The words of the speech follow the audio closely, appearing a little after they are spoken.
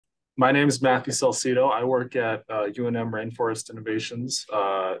My name is Matthew Salcido. I work at UNM Rainforest Innovations,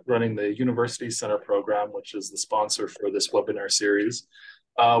 running the University Center program, which is the sponsor for this webinar series.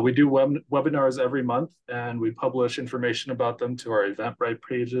 We do webinars every month, and we publish information about them to our Eventbrite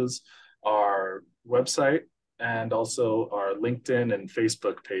pages, our website, and also our LinkedIn and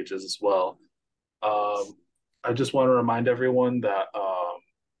Facebook pages as well. I just want to remind everyone that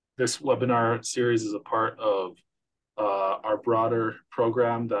this webinar series is a part of our broader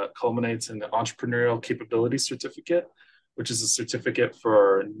program that culminates in the Entrepreneurial Capability Certificate, which is a certificate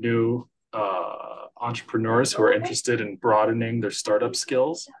for new entrepreneurs who are interested in broadening their startup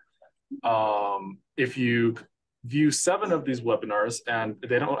skills. If you view 7 of these webinars, and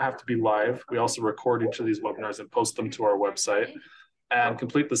they don't have to be live, we also record each of these webinars and post them to our website, and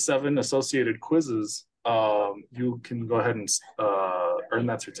complete the 7 associated quizzes, you can go ahead and earn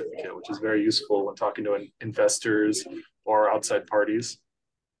that certificate, which is very useful when talking to investors or outside parties.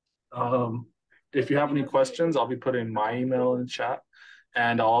 If you have any questions, I'll be putting my email in the chat,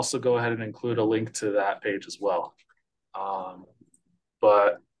 and I'll also go ahead and include a link to that page as well.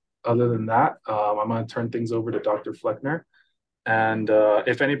 But other than that, I'm going to turn things over to Dr. Flechtner. And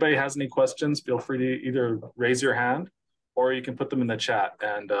if anybody has any questions, feel free to either raise your hand or you can put them in the chat,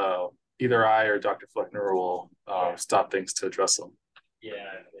 and either I or Dr. Flechtner will stop things to address them. Yeah,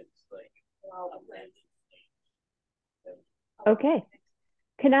 it's like. Okay.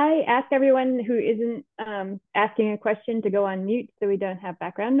 Can I ask everyone who isn't asking a question to go on mute so we don't have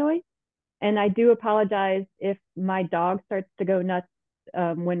background noise? And I do apologize if my dog starts to go nuts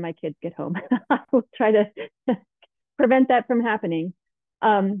when my kids get home. I will try to prevent that from happening.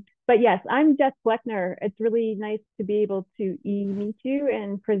 But yes, I'm Jess Flechtner. It's really nice to be able to meet you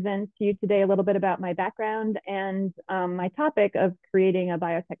and present to you today a little bit about my background and my topic of creating a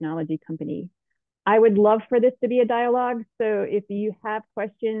biotechnology company. I would love for this to be a dialogue. So if you have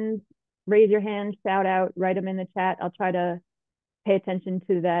questions, raise your hand, shout out, write them in the chat. I'll try to pay attention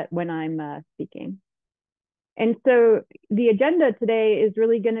to that when I'm speaking. And so the agenda today is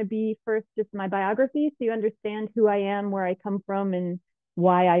really going to be first just my biography, so you understand who I am, where I come from, and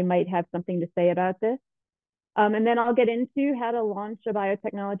why I might have something to say about this. And then I'll get into how to launch a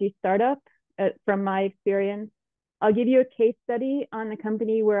biotechnology startup from my experience. I'll give you a case study on the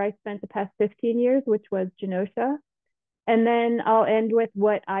company where I spent the past 15 years, which was Genosha. And then I'll end with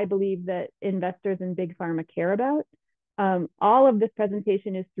what I believe that investors in big pharma care about. All of this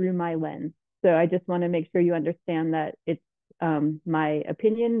presentation is through my lens. So I just want to make sure you understand that it's my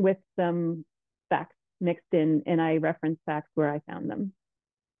opinion with some facts mixed in, and I reference facts where I found them.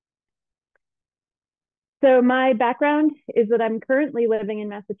 So my background is that I'm currently living in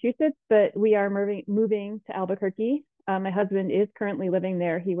Massachusetts, but we are moving to Albuquerque. My husband is currently living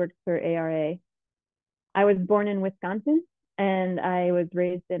there. He works for ARA. I was born in Wisconsin, and I was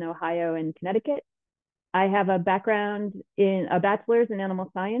raised in Ohio and Connecticut. I have a background in a bachelor's in animal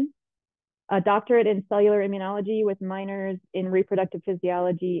science, a doctorate in cellular immunology with minors in reproductive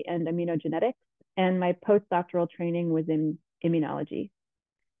physiology and immunogenetics, and my postdoctoral training was in immunology.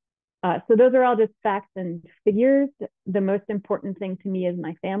 So those are all just facts and figures. The most important thing to me is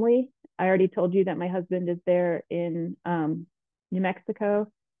my family. I already told you that my husband is there in New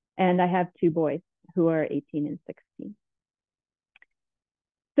Mexico, and I have 2 boys who are 18 and 16.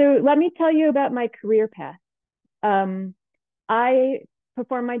 So let me tell you about my career path. I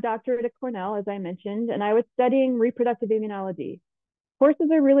performed my doctorate at Cornell, as I mentioned, and I was studying reproductive immunology.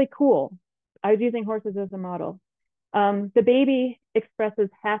 Horses are really cool. I was using horses as a model. The baby expresses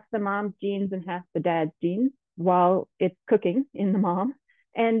half the mom's genes and half the dad's genes while it's cooking in the mom.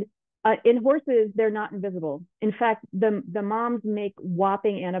 And in horses, they're not invisible. In fact, the moms make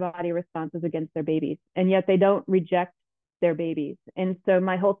whopping antibody responses against their babies, and yet they don't reject their babies. And so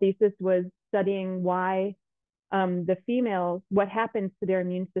my whole thesis was studying why the females, what happens to their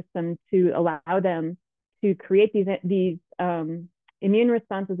immune system to allow them to create these immune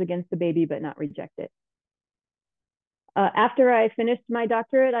responses against the baby, but not reject it. After I finished my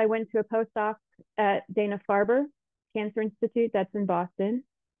doctorate, I went to a postdoc at Dana-Farber Cancer Institute, that's in Boston.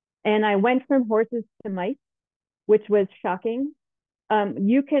 And I went from horses to mice, which was shocking.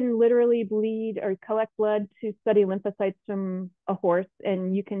 You can literally bleed or collect blood to study lymphocytes from a horse,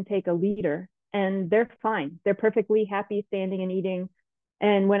 and you can take a liter, and they're fine. They're perfectly happy standing and eating.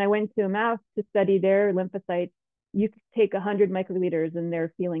 And when I went to a mouse to study their lymphocytes, you could take 100 microliters and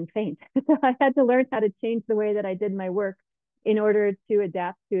they're feeling faint. So I had to learn how to change the way that I did my work in order to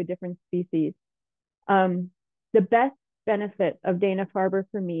adapt to a different species. The best benefit of Dana-Farber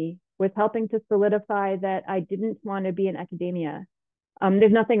for me was helping to solidify that I didn't want to be in academia.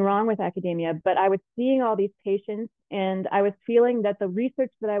 There's nothing wrong with academia, but I was seeing all these patients And I was feeling that the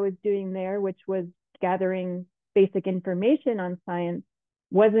research that I was doing there, which was gathering basic information on science,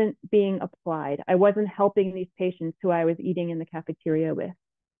 wasn't being applied. I wasn't helping these patients who I was eating in the cafeteria with.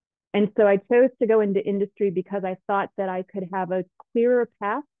 And so I chose to go into industry because I thought that I could have a clearer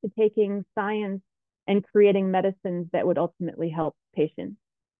path to taking science and creating medicines that would ultimately help patients.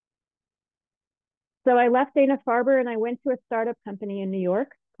 So I left Dana-Farber and I went to a startup company in New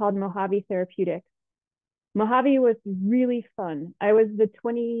York called Mojave Therapeutics. Mojave was really fun. I was the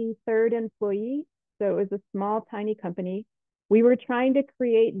 23rd employee, so it was a small, tiny company. We were trying to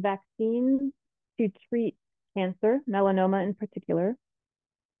create vaccines to treat cancer, melanoma in particular.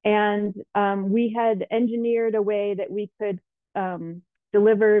 And we had engineered a way that we could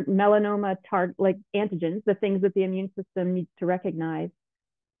deliver melanoma like antigens, the things that the immune system needs to recognize,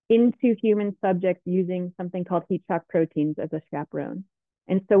 into human subjects using something called heat shock proteins as a chaperone.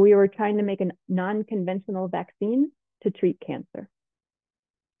 And so we were trying to make a non-conventional vaccine to treat cancer.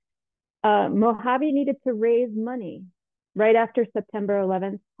 Mojave needed to raise money right after September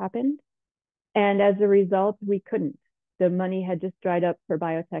 11th happened. And as a result, we couldn't. The money had just dried up for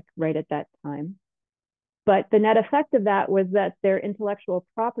biotech right at that time. But the net effect of that was that their intellectual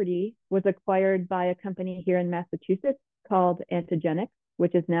property was acquired by a company here in Massachusetts called Antigenics,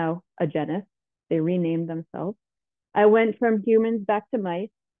 which is now Agenus. They renamed themselves. I went from humans back to mice,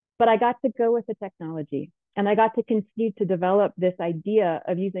 but I got to go with the technology. And I got to continue to develop this idea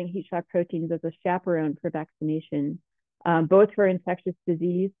of using heat shock proteins as a chaperone for vaccination, both for infectious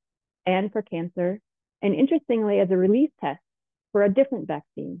disease and for cancer. And interestingly, as a release test for a different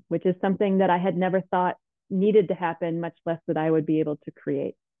vaccine, which is something that I had never thought needed to happen, much less that I would be able to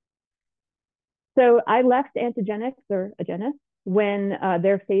create. So I left Antigenics or Agenus when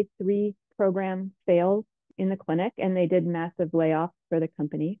their phase 3 program failed in the clinic and they did massive layoffs for the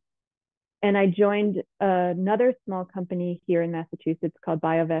company. And I joined another small company here in Massachusetts called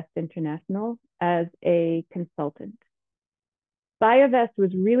BioVest International as a consultant. BioVest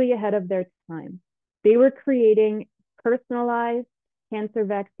was really ahead of their time. They were creating personalized cancer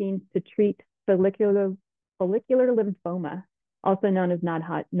vaccines to treat follicular lymphoma, also known as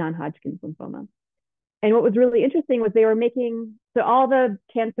non-Hodgkin's lymphoma. And what was really interesting was they were making, so all the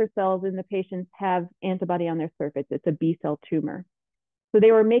cancer cells in the patients have antibody on their surface. It's a B cell tumor. So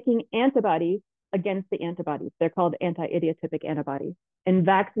they were making antibodies against the antibodies. They're called anti-idiotypic antibodies, and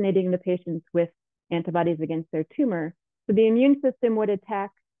vaccinating the patients with antibodies against their tumor. So the immune system would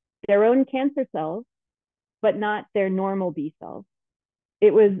attack their own cancer cells, but not their normal B cells.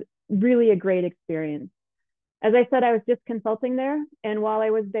 It was really a great experience. As I said, I was just consulting there. And while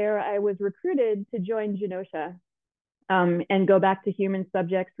I was there, I was recruited to join Genosha and go back to human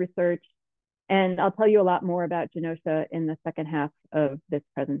subjects research. And I'll tell you a lot more about Genosha in the second half of this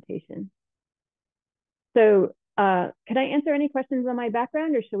presentation. So can I answer any questions on my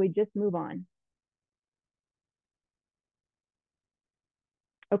background or should we just move on?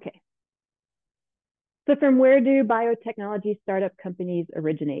 Okay. So from where do biotechnology startup companies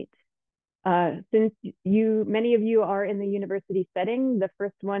originate? Since many of you are in the university setting, the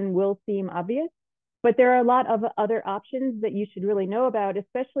first one will seem obvious, but there are a lot of other options that you should really know about,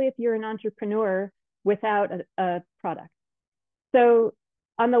 especially if you're an entrepreneur without a product. So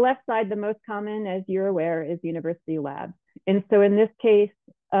on the left side, the most common, as you're aware, is university labs. And so in this case,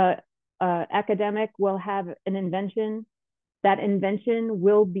 academic will have an invention. That invention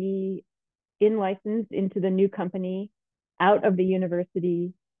will be in-licensed into the new company out of the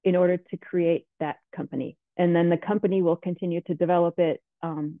university in order to create that company. And then the company will continue to develop it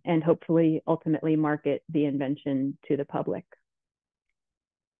and hopefully ultimately market the invention to the public.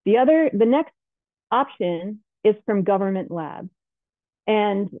 The next option is from government labs.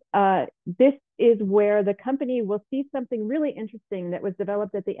 And this is where the company will see something really interesting that was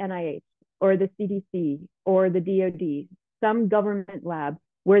developed at the NIH or the CDC or the DoD, some government lab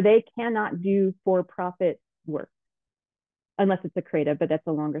where they cannot do for-profit work, unless it's a creative, but that's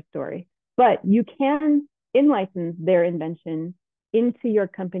a longer story. But you can in-license their invention into your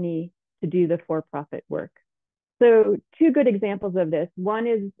company to do the for-profit work. So two good examples of this. One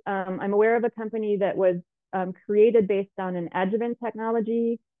is I'm aware of a company that was created based on an adjuvant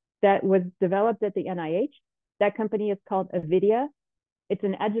technology that was developed at the NIH. That company is called Avidia. It's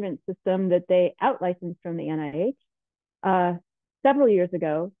an adjuvant system that they out-licensed from the NIH several years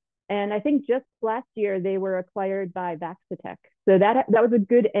ago. And I think just last year they were acquired by Vaxitech. So that was a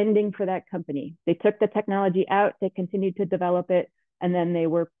good ending for that company. They took the technology out, they continued to develop it, and then they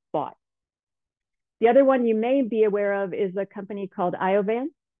were bought. The other one you may be aware of is a company called Iovance.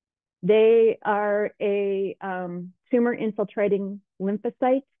 They are a tumor infiltrating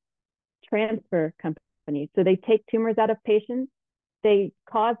lymphocyte transfer company. company. So they take tumors out of patients, they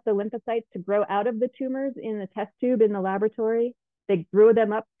cause the lymphocytes to grow out of the tumors in the test tube in the laboratory, they grow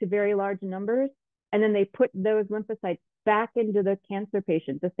them up to very large numbers, and then they put those lymphocytes back into the cancer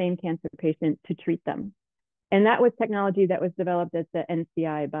patient, the same cancer patient, to treat them. And that was technology that was developed at the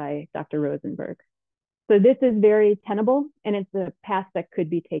NCI by Dr. Rosenberg. So this is very tenable, and it's a path that could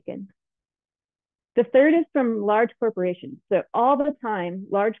be taken. The third is from large corporations. So all the time,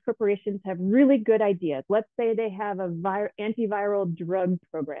 large corporations have really good ideas. Let's say they have a antiviral drug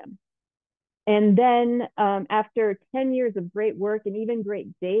program. And then after 10 years of great work and even great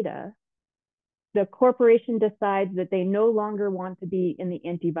data, the corporation decides that they no longer want to be in the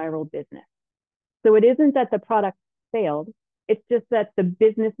antiviral business. So it isn't that the product failed, it's just that the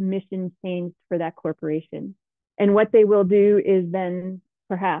business mission changed for that corporation. And what they will do is then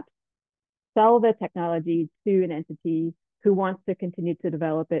perhaps sell the technology to an entity who wants to continue to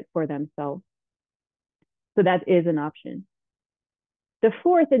develop it for themselves. So that is an option. The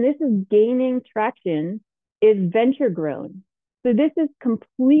fourth, and this is gaining traction, is venture grown. So this is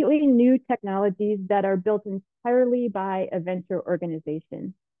completely new technologies that are built entirely by a venture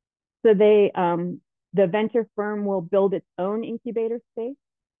organization. So they, the venture firm will build its own incubator space.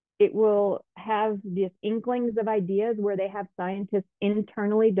 It will have these inklings of ideas where they have scientists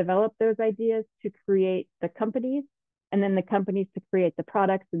internally develop those ideas to create the companies, and then the companies to create the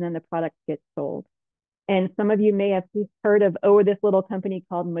products, and then the products get sold. And some of you may have heard of, this little company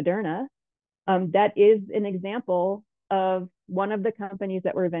called Moderna. That is an example of one of the companies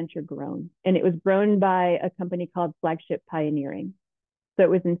that were venture grown. And it was grown by a company called Flagship Pioneering. So it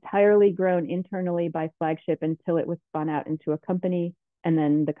was entirely grown internally by Flagship until it was spun out into a company. And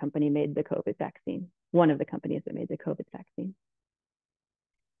then the company made the COVID vaccine, one of the companies that made the COVID vaccine.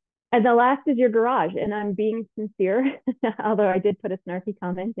 And the last is your garage. And I'm being sincere, although I did put a snarky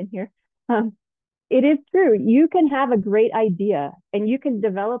comment in here. It is true. You can have a great idea and you can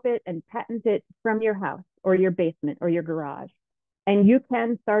develop it and patent it from your house or your basement or your garage. And you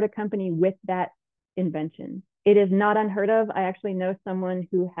can start a company with that invention. It is not unheard of. I actually know someone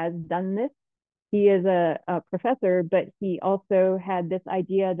who has done this. He is a professor, but he also had this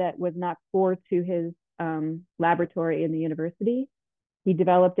idea that was not core to his laboratory in the university. He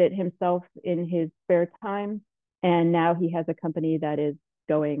developed it himself in his spare time, and now he has a company that is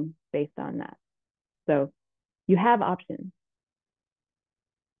going based on that. So you have options.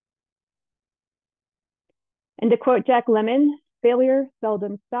 And to quote Jack Lemmon, failure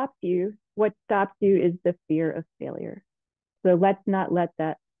seldom stops you. What stops you is the fear of failure. So let's not let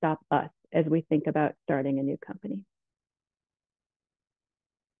that stop us as we think about starting a new company.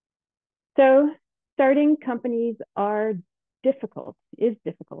 So starting companies is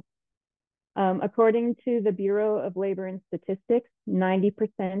difficult. According to the Bureau of Labor and Statistics,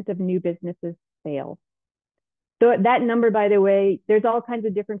 90% of new businesses fail. So that number, by the way, there's all kinds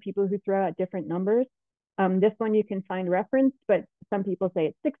of different people who throw out different numbers. This one you can find reference, but some people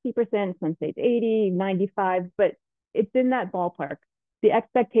say it's 60%, some say it's 80, 95, but it's in that ballpark. The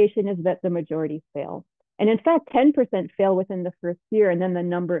expectation is that the majority fail. And in fact, 10% fail within the first year, and then the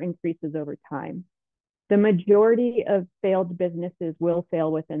number increases over time. The majority of failed businesses will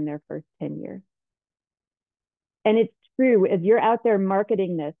fail within their first 10 years. And it's true, as you're out there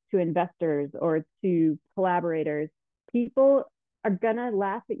marketing this to investors or to collaborators, people are gonna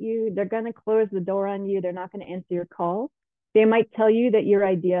laugh at you. They're gonna close the door on you. They're not gonna answer your call. They might tell you that your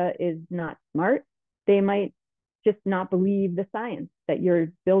idea is not smart. They might just not believe the science that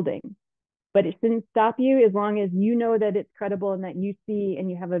you're building. But it shouldn't stop you as long as you know that it's credible and that you see and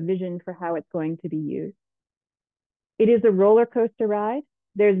you have a vision for how it's going to be used. It is a roller coaster ride.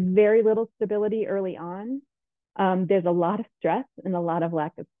 There's very little stability early on. There's a lot of stress and a lot of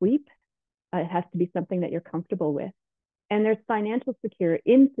lack of sleep. It has to be something that you're comfortable with. And there's financial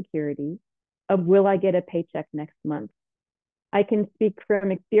insecurity of, will I get a paycheck next month? I can speak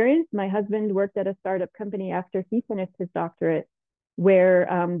from experience. My husband worked at a startup company after he finished his doctorate, where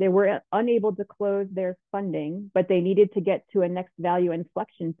they were unable to close their funding, but they needed to get to a next value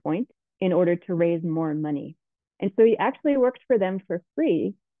inflection point in order to raise more money. And so he actually worked for them for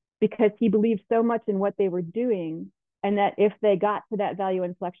free because he believed so much in what they were doing, and that if they got to that value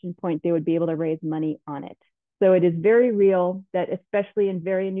inflection point, they would be able to raise money on it. So it is very real that, especially in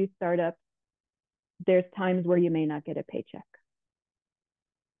very new startups, there's times where you may not get a paycheck.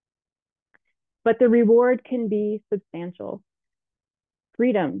 But the reward can be substantial.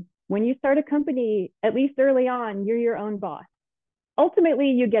 Freedom. When you start a company, at least early on, you're your own boss. Ultimately,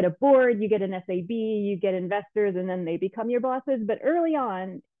 you get a board, you get an SAB, you get investors, and then they become your bosses. But early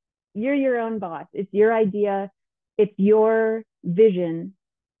on, you're your own boss. It's your idea. It's your vision.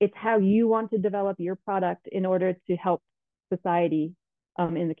 It's how you want to develop your product in order to help society,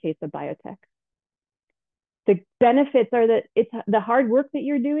 in the case of biotech. The benefits are that it's the hard work that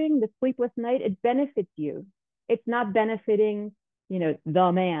you're doing, the sleepless night, it benefits you. It's not benefiting,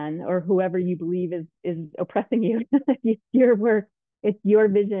 the man or whoever you believe is oppressing you. It's your work, it's your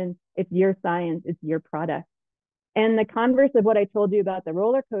vision, it's your science, it's your product. And the converse of what I told you about the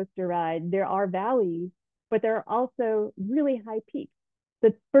roller coaster ride, there are valleys, but there are also really high peaks.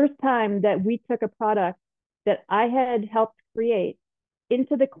 The first time that we took a product that I had helped create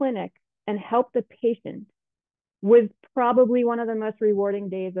into the clinic and helped the patient was probably one of the most rewarding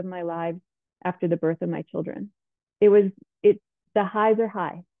days of my life after the birth of my children. The highs are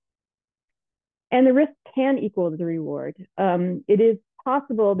high. And the risk can equal the reward. It is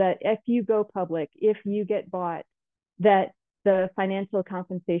possible that if you go public, if you get bought, that the financial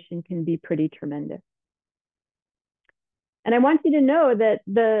compensation can be pretty tremendous. And I want you to know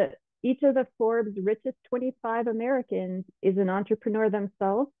that each of the Forbes richest 25 Americans is an entrepreneur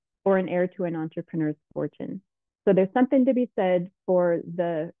themselves or an heir to an entrepreneur's fortune. So there's something to be said for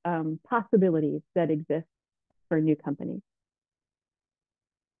the possibilities that exist for new companies.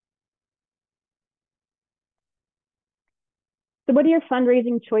 So what are your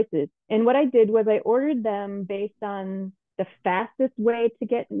fundraising choices? And what I did was I ordered them based on the fastest way to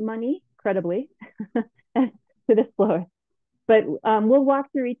get money, credibly, to the slowest. But we'll walk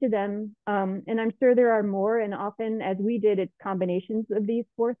through each of them. And I'm sure there are more. And often, as we did, it's combinations of these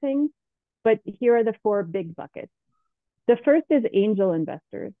 4 things. But here are the 4 big buckets. The first is angel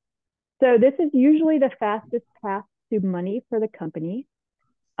investors. So this is usually the fastest path to money for the company.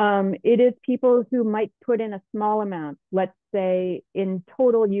 It is people who might put in a small amount. Let's say in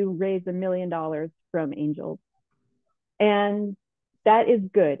total, you raise $1 million from angels. And that is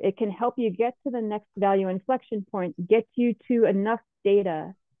good. It can help you get to the next value inflection point, get you to enough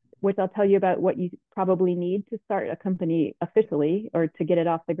data, which I'll tell you about what you probably need to start a company officially or to get it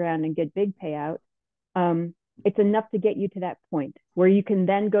off the ground and get big payout. It's enough to get you to that point where you can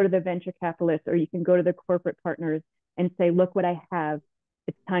then go to the venture capitalists or you can go to the corporate partners and say, look what I have.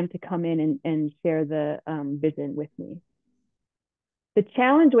 It's time to come in and share the vision with me. The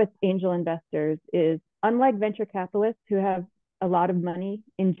challenge with angel investors is, unlike venture capitalists who have a lot of money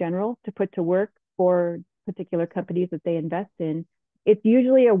in general to put to work for particular companies that they invest in, it's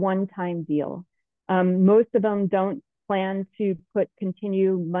usually a one-time deal. Most of them don't plan to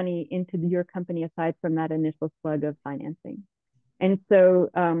continue money into your company aside from that initial slug of financing. And so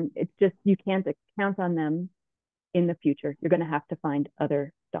it's just, you can't count on them in the future. You're going to have to find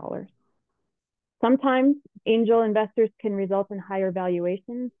other dollars. Sometimes angel investors can result in higher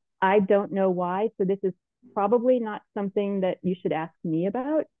valuations. I don't know why. So this is probably not something that you should ask me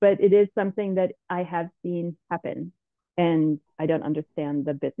about, but it is something that I have seen happen. And I don't understand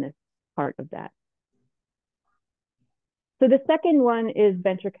the business part of that. So the second one is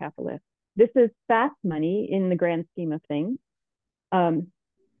venture capitalists. This is fast money in the grand scheme of things.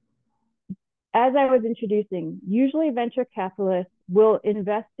 As I was introducing, usually venture capitalists will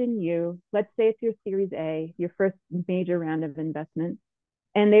invest in you. Let's say it's your Series A, your first major round of investment,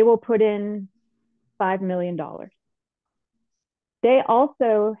 and they will put in $5 million. They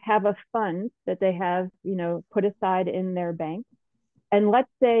also have a fund that they have, put aside in their bank. And let's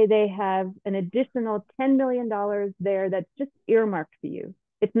say they have an additional $10 million there that's just earmarked for you.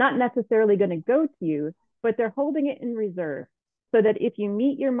 It's not necessarily going to go to you, but they're holding it in reserve so that if you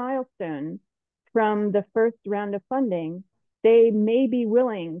meet your milestones from the first round of funding, they may be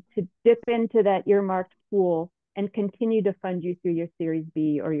willing to dip into that earmarked pool and continue to fund you through your Series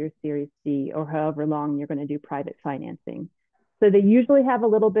B or your Series C or however long you're going to do private financing. So they usually have a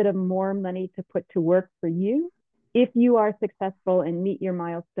little bit of more money to put to work for you if you are successful and meet your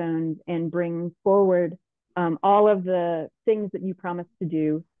milestones and bring forward all of the things that you promised to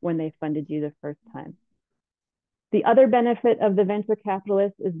do when they funded you the first time. The other benefit of the venture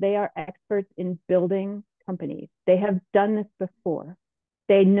capitalists is they are experts in building companies. They have done this before.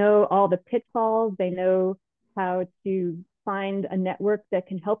 They know all the pitfalls. They know how to find a network that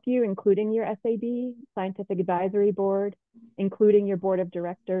can help you, including your SAB, Scientific Advisory Board, including your board of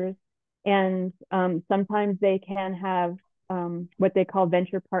directors. And sometimes they can have what they call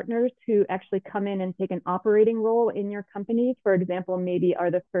venture partners who actually come in and take an operating role in your company. For example, maybe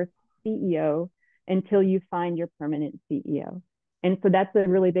are the first CEO until you find your permanent CEO. And so that's a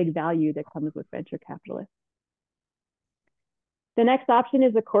really big value that comes with venture capitalists. The next option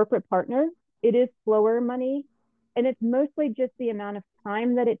is a corporate partner. It is slower money, and it's mostly just the amount of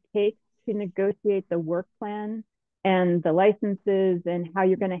time that it takes to negotiate the work plan and the licenses and how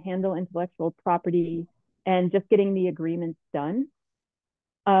you're going to handle intellectual property and just getting the agreements done.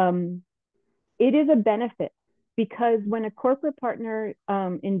 It is a benefit because when a corporate partner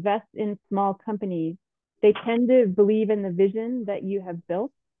invests in small companies, they tend to believe in the vision that you have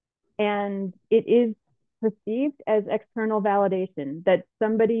built, and it is perceived as external validation that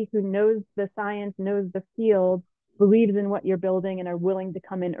somebody who knows the science, knows the field, believes in what you're building and are willing to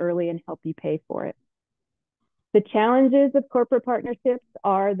come in early and help you pay for it. The challenges of corporate partnerships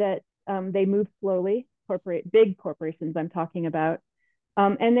are that they move slowly, big corporations I'm talking about,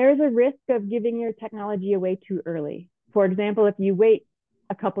 and there's a risk of giving your technology away too early. For example, if you wait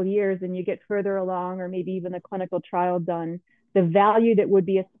a couple years and you get further along, or maybe even a clinical trial done, the value that would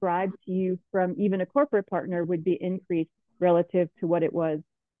be ascribed to you from even a corporate partner would be increased relative to what it was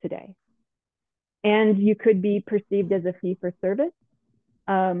today. And you could be perceived as a fee for service,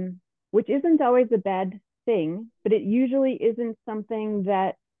 which isn't always a bad thing, but it usually isn't something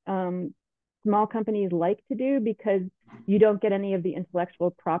that small companies like to do because you don't get any of the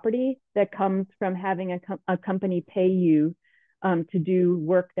intellectual property that comes from having a company pay you to do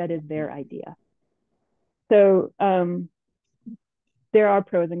work that is their idea. So there are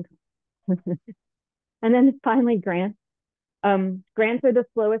pros and cons. And then finally, grants. Grants are the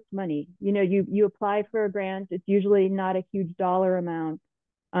slowest money. You know, you apply for a grant, it's usually not a huge dollar amount.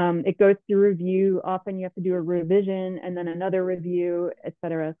 It goes through review. Often you have to do a revision and then another review, et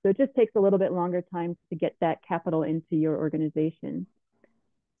cetera. So it just takes a little bit longer time to get that capital into your organization.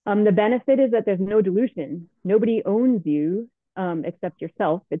 The benefit is that there's no dilution. Nobody owns you except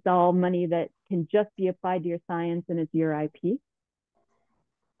yourself. It's all money that can just be applied to your science and it's your IP.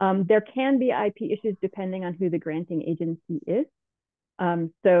 There can be IP issues depending on who the granting agency is.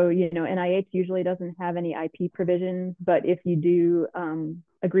 So, you know, NIH usually doesn't have any IP provisions, but if you do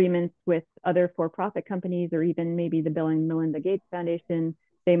agreements with other for-profit companies or even maybe the Bill and Melinda Gates Foundation,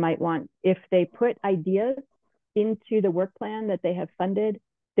 they might want, if they put ideas into the work plan that they have funded,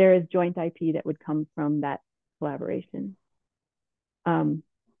 there is joint IP that would come from that collaboration.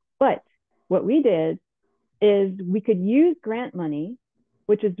 But what we did is we could use grant money,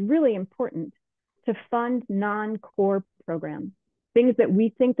 which is really important, to fund non-core programs, things that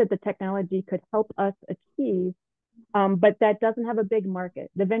we think that the technology could help us achieve, but that doesn't have a big market.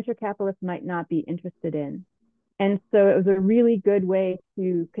 The venture capitalists might not be interested in. And so it was a really good way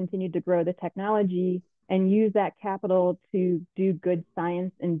to continue to grow the technology and use that capital to do good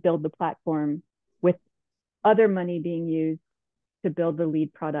science and build the platform, with other money being used to build the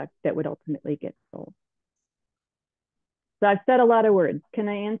lead product that would ultimately get sold. So I've said a lot of words. Can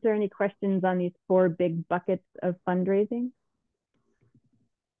I answer any questions on these 4 big buckets of fundraising?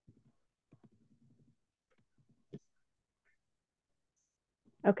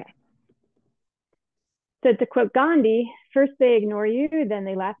 Okay. So to quote Gandhi, first they ignore you, then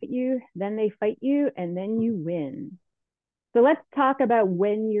they laugh at you, then they fight you, and then you win. So let's talk about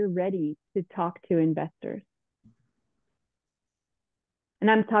when you're ready to talk to investors. And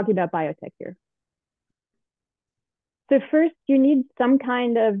I'm talking about biotech here. So first, you need some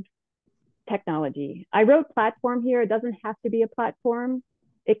kind of technology. I wrote platform here. It doesn't have to be a platform.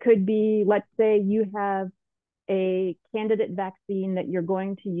 It could be, let's say you have a candidate vaccine that you're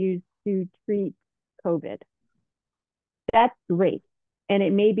going to use to treat COVID. That's great. And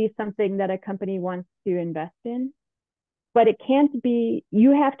it may be something that a company wants to invest in, but it can't be,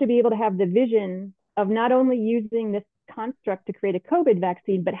 you have to be able to have the vision of not only using this construct to create a COVID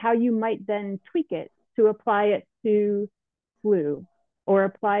vaccine, but how you might then tweak it to apply it to flu or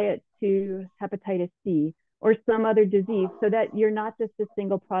apply it to hepatitis C or some other disease, so that you're not just a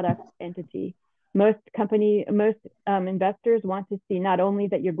single product entity. Most investors want to see not only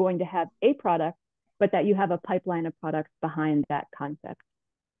that you're going to have a product, but that you have a pipeline of products behind that concept.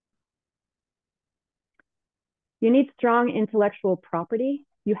 You need strong intellectual property.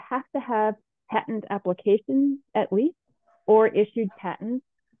 You have to have patent applications at least, or issued patents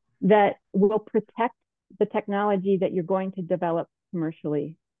that will protect the technology that you're going to develop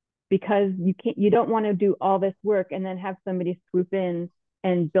commercially, because you don't want to do all this work and then have somebody swoop in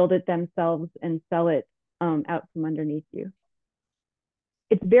and build it themselves and sell it out from underneath you.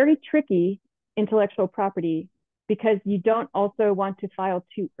 It's very tricky, intellectual property, because you don't also want to file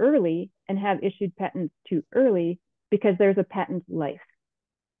too early and have issued patents too early, because there's a patent life.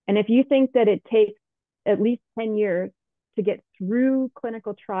 And if you think that it takes at least 10 years to get through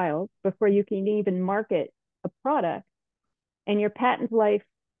clinical trials before you can even market a product, and your patent life,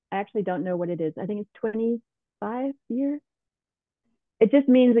 I actually don't know what it is. I think it's 25 years. It just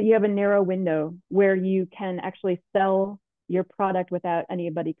means that you have a narrow window where you can actually sell your product without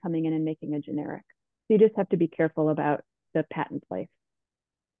anybody coming in and making a generic. So you just have to be careful about the patent life.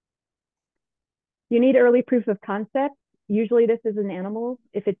 You need early proof of concept. Usually this is in animals.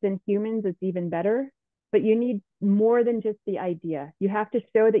 If it's in humans, it's even better. But you need more than just the idea. You have to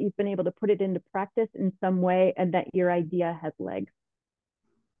show that you've been able to put it into practice in some way and that your idea has legs.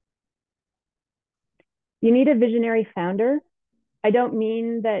 You need a visionary founder. I don't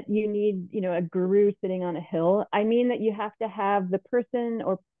mean that you need, a guru sitting on a hill. I mean that you have to have the person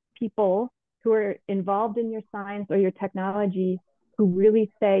or people who are involved in your science or your technology who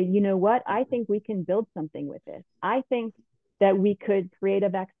really say, you know what, I think we can build something with this. I think that we could create a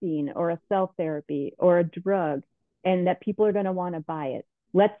vaccine or a cell therapy or a drug and that people are going to want to buy it.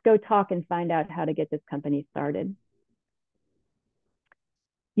 Let's go talk and find out how to get this company started.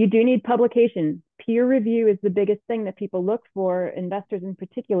 You do need publication. Peer review is the biggest thing that people look for, investors in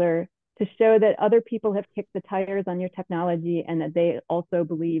particular, to show that other people have kicked the tires on your technology and that they also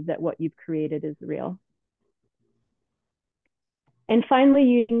believe that what you've created is real. And finally,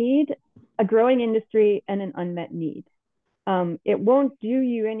 you need a growing industry and an unmet need. It won't do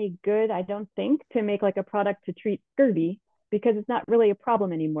you any good, I don't think, to make like a product to treat scurvy because it's not really a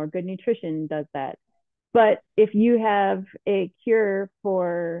problem anymore. Good nutrition does that. But if you have a cure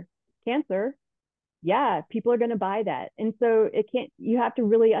for cancer, yeah, people are going to buy that. And so you have to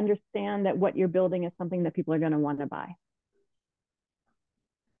really understand that what you're building is something that people are going to want to buy.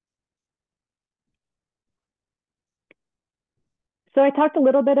 So I talked a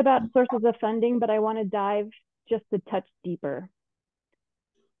little bit about sources of funding, but I want to dive just a touch deeper.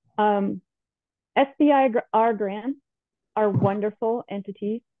 SBIR grants are wonderful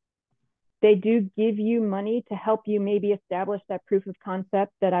entities. They do give you money to help you maybe establish that proof of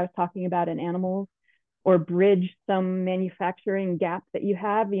concept that I was talking about in animals, or bridge some manufacturing gap that you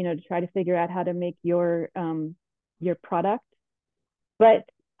have, to try to figure out how to make your product. But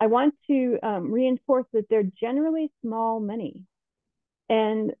I want to reinforce that they're generally small money.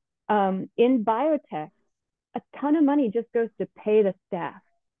 And in biotech, a ton of money just goes to pay the staff.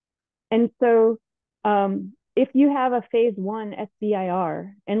 And so if you have a phase 1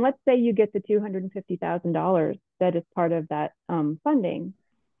 SBIR, and let's say you get the $250,000 that is part of that funding,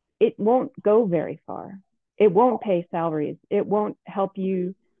 it won't go very far. It won't pay salaries. It won't help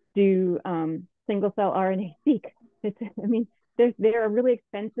you do single cell RNA-seq. There are really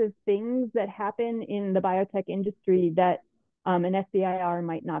expensive things that happen in the biotech industry that an SBIR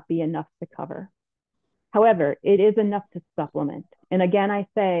might not be enough to cover. However, it is enough to supplement. And again, I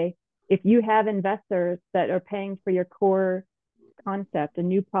say, if you have investors that are paying for your core concept, a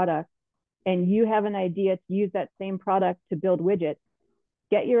new product, and you have an idea to use that same product to build widgets,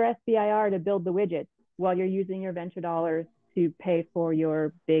 get your SBIR to build the widgets while you're using your venture dollars to pay for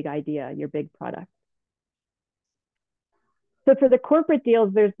your big idea, your big product. So for the corporate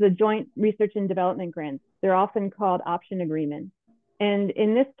deals, there's the joint research and development grants. They're often called option agreements. And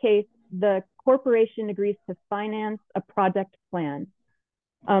in this case, the corporation agrees to finance a project plan.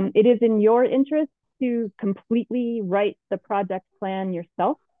 It is in your interest to completely write the project plan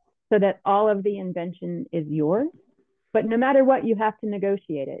yourself so that all of the invention is yours. But no matter what, you have to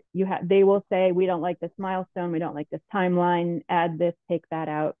negotiate it. They will say, we don't like this milestone, we don't like this timeline, add this, take that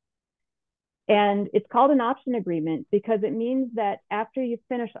out. And it's called an option agreement because it means that after you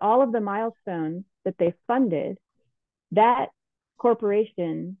finish all of the milestones that they funded, that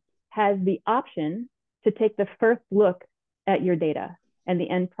corporation has the option to take the first look at your data and the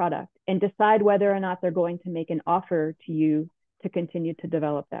end product and decide whether or not they're going to make an offer to you to continue to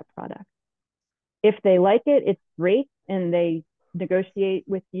develop that product. If they like it, it's great, and they negotiate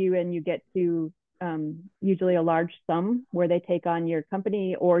with you and you get to usually a large sum where they take on your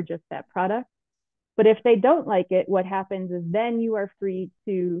company or just that product. But if they don't like it, what happens is then you are free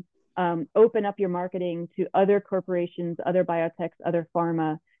to open up your marketing to other corporations, other biotechs, other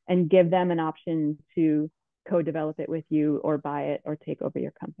pharma, and give them an option to co-develop it with you or buy it or take over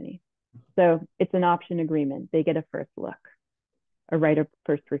your company. So it's an option agreement. They get a first look, a right of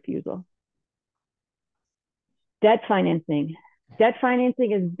first refusal. Debt financing. Debt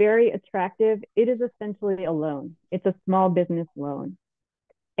financing is very attractive. It is essentially a loan. It's a small business loan.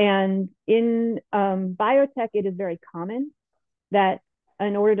 And in biotech, it is very common that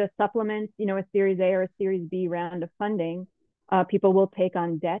in order to supplement, a Series A or a Series B round of funding, people will take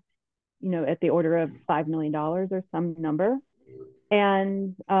on debt, at the order of $5 million or some number.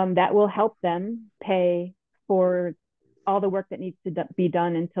 And that will help them pay for all the work that needs to be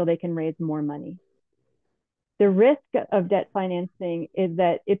done until they can raise more money. The risk of debt financing is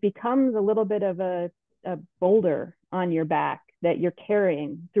that it becomes a little bit of a boulder on your back that you're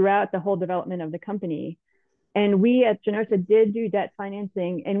carrying throughout the whole development of the company. And we at Genersa did do debt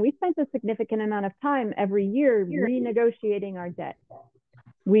financing, and we spent a significant amount of time every year renegotiating our debt.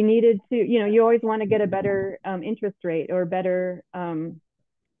 we needed to, you always want to get a better interest rate or better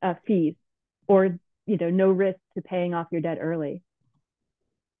fees, or no risk to paying off your debt early.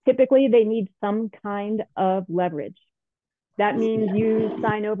 Typically, they need some kind of leverage. That means you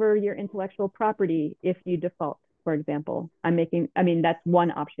sign over your intellectual property if you default, for example. That's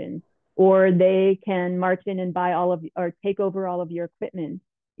one option. Or they can march in and buy or take over all of your equipment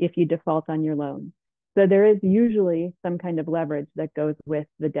if you default on your loan. So there is usually some kind of leverage that goes with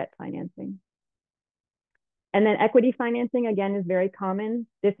the debt financing. And then equity financing, again, is very common.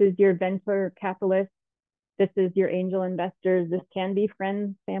 This is your venture capitalists. This is your angel investors. This can be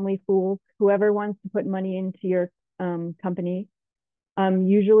friends, family, fools, whoever wants to put money into your company.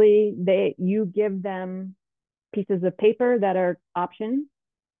 Usually you give them pieces of paper that are options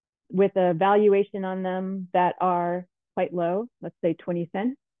with a valuation on them that are quite low, let's say 20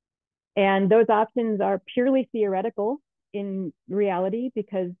 cents. And those options are purely theoretical in reality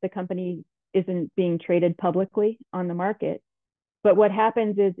because the company isn't being traded publicly on the market. But what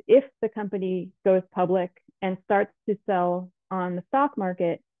happens is if the company goes public and starts to sell on the stock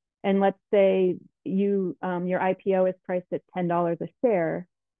market, and let's say your IPO is priced at $10 a share,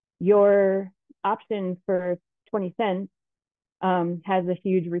 your option for 20 cents has a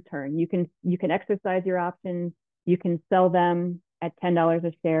huge return. You can exercise your options. You can sell them at $10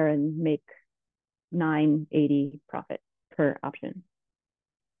 a share and make $9.80 profit per option.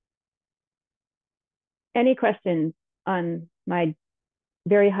 Any questions on my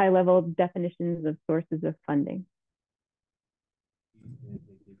very high level definitions of sources of funding?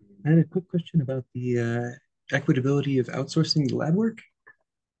 I had a quick question about the equitability of outsourcing the lab work.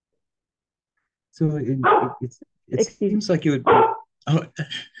 So it seems like it would be. Oh,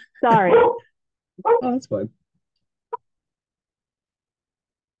 sorry. Oh, that's fine.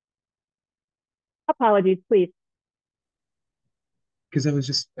 Apologies, please. Because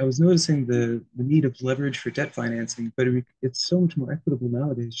I was noticing the need of leverage for debt financing, but it's so much more equitable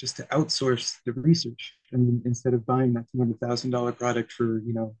nowadays just to outsource the research. I mean, instead of buying that $200,000 product for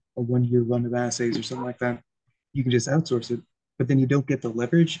a 1-year run of assays or something like that, you can just outsource it. But then you don't get the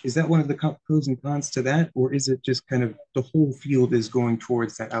leverage. Is that one of the pros and cons to that, or is it just kind of the whole field is going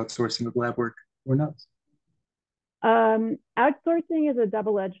towards that outsourcing of lab work, or not? Outsourcing is a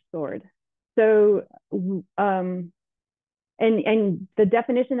double-edged sword. So, and the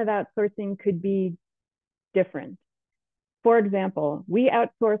definition of outsourcing could be different. For example, we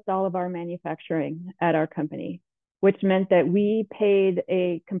outsourced all of our manufacturing at our company, which meant that we paid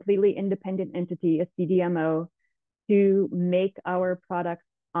a completely independent entity, a CDMO, to make our products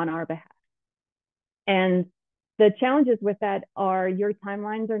on our behalf. And the challenges with that are your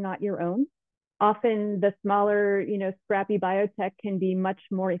timelines are not your own. Often the smaller, scrappy biotech can be much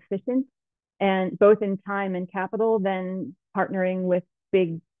more efficient, and both in time and capital, than partnering with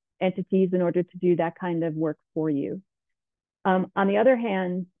big entities in order to do that kind of work for you. On the other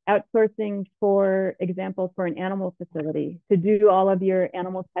hand, outsourcing, for example, for an animal facility to do all of your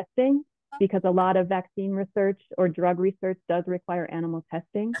animal testing, because a lot of vaccine research or drug research does require animal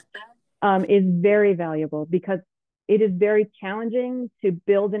testing, is very valuable because it is very challenging to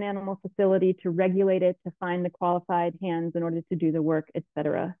build an animal facility, to regulate it, to find the qualified hands in order to do the work, et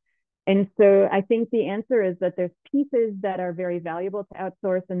cetera. And so I think the answer is that there's pieces that are very valuable to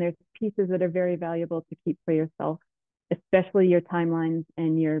outsource, and there's pieces that are very valuable to keep for yourself, especially your timelines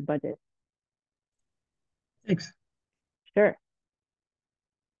and your budget. Thanks. Sure.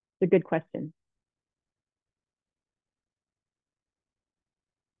 It's a good question.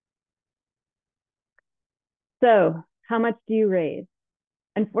 So how much do you raise?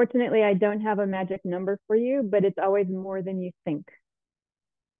 Unfortunately, I don't have a magic number for you, but it's always more than you think.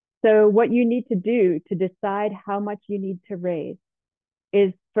 So what you need to do to decide how much you need to raise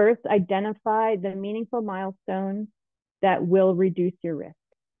is first identify the meaningful milestones that will reduce your risk.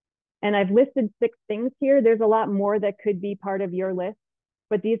 And I've listed 6 things here. There's a lot more that could be part of your list,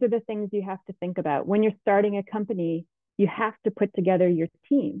 but these are the things you have to think about. When you're starting a company, you have to put together your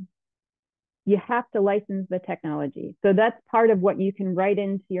team. You have to license the technology. So that's part of what you can write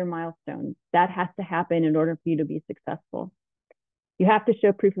into your milestones. That has to happen in order for you to be successful. You have to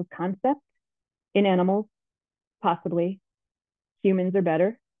show proof of concept in animals, possibly. Humans are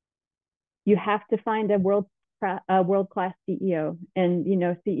better. You have to find a world-class CEO,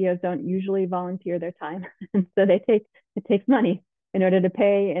 and CEOs don't usually volunteer their time, and so it takes money in order to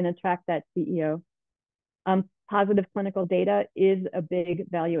pay and attract that CEO. Positive clinical data is a big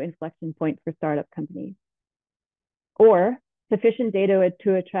value inflection point for startup companies, or sufficient data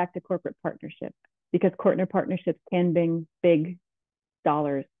to attract a corporate partnership, because corporate partnerships can bring big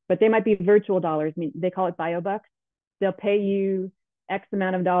dollars, but they might be virtual dollars. I mean, they call it biobucks. They'll pay you X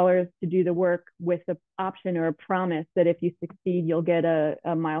amount of dollars to do the work with an option or a promise that if you succeed, you'll get a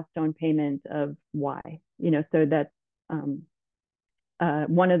milestone payment of Y. So that's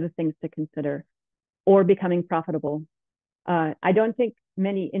one of the things to consider, or becoming profitable. I don't think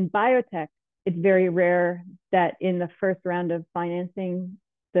in biotech, it's very rare that in the first round of financing,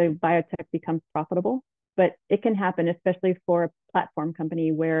 the biotech becomes profitable, but it can happen, especially for a platform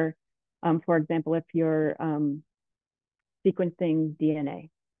company where, for example, if you're sequencing DNA,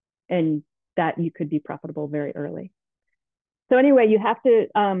 and that you could be profitable very early. So anyway, you have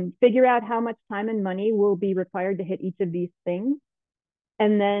to figure out how much time and money will be required to hit each of these things,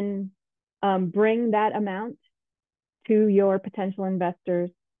 and then bring that amount to your potential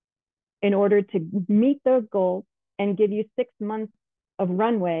investors in order to meet those goals and give you 6 months of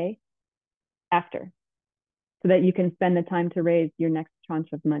runway after, so that you can spend the time to raise your next tranche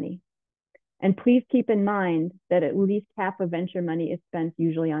of money. And please keep in mind that at least half of venture money is spent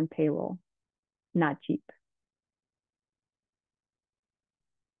usually on payroll, not cheap.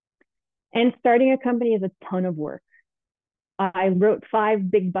 And starting a company is a ton of work. I wrote 5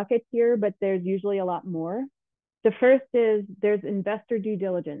 big buckets here, but there's usually a lot more. The first is there's investor due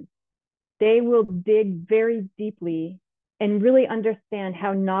diligence. They will dig very deeply and really understand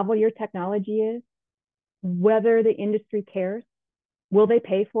how novel your technology is, whether the industry cares. Will they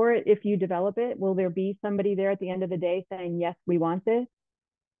pay for it if you develop it? Will there be somebody there at the end of the day saying, yes, we want this?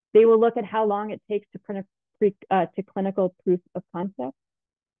 They will look at how long it takes to clinical proof of concept.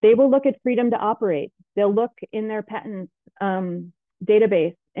 They will look at freedom to operate. They'll look in their patents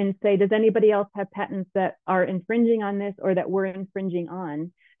database and say, does anybody else have patents that are infringing on this or that we're infringing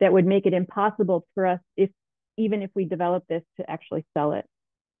on that would make it impossible for us, even if we develop this, to actually sell it?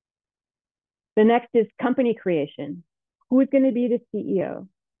 The next is company creation. Who is going to be the CEO?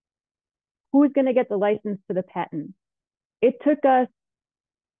 Who is going to get the license to the patent? It took us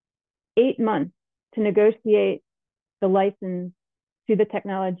 8 months to negotiate the license to the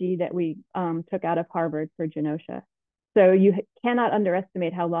technology that we took out of Harvard for Genosha. So you cannot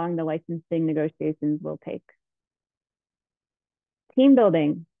underestimate how long the licensing negotiations will take. Team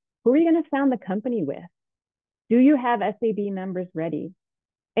building. Who are you going to found the company with? Do you have SAB members ready?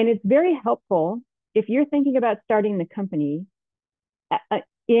 And it's very helpful if you're thinking about starting the company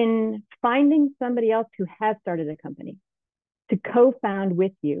in finding somebody else who has started a company to co-found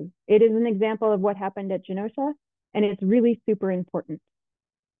with you. It is an example of what happened at Genosha, and it's really super important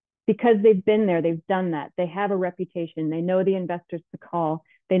because they've been there, they've done that, they have a reputation, they know the investors to call,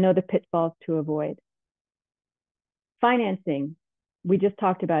 they know the pitfalls to avoid. Financing, we just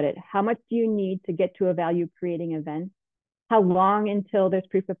talked about it. How much do you need to get to a value creating event? How long until there's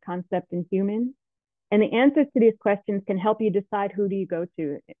proof of concept in humans? And the answers to these questions can help you decide who do you go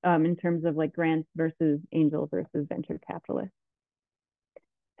to in terms of like grants versus angel versus venture capitalists.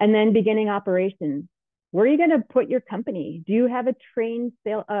 And then beginning operations. Where are you going to put your company? Do you have a trained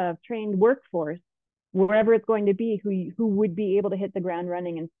workforce wherever it's going to be who would be able to hit the ground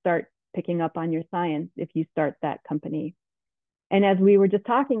running and start picking up on your science if you start that company? And as we were just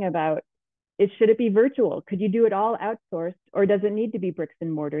talking about, should it be virtual? Could you do it all outsourced, or does it need to be bricks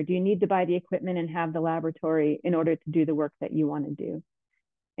and mortar? Do you need to buy the equipment and have the laboratory in order to do the work that you want to do?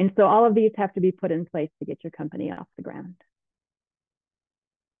 And so all of these have to be put in place to get your company off the ground.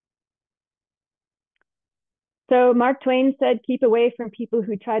 So Mark Twain said, keep away from people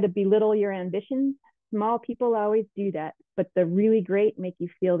who try to belittle your ambitions. Small people always do that, but the really great make you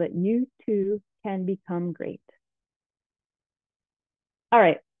feel that you too can become great. All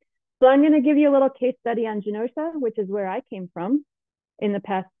right. So I'm going to give you a little case study on Genosha, which is where I came from in the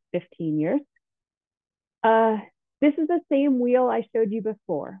past 15 years. This is the same wheel I showed you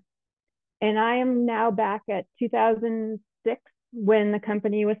before. And I am now back at 2006 when the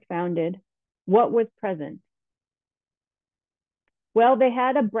company was founded. What was present? Well, they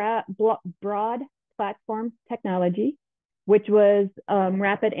had a broad platform technology, which was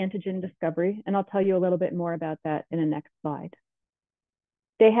rapid antigen discovery. And I'll tell you a little bit more about that in the next slide.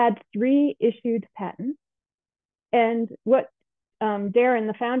 They had 3 issued patents. And what Darren,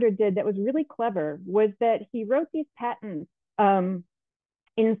 the founder, did that was really clever was that he wrote these patents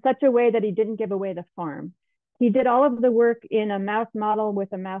in such a way that he didn't give away the farm. He did all of the work in a mouse model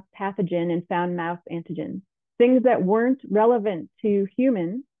with a mouse pathogen and found mouse antigens, things that weren't relevant to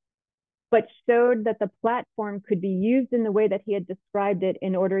humans, but showed that the platform could be used in the way that he had described it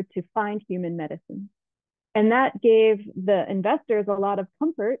in order to find human medicine. And that gave the investors a lot of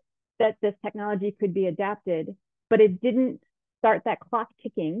comfort that this technology could be adapted, but it didn't start that clock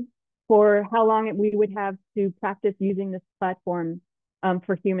ticking for how long we would have to practice using this platform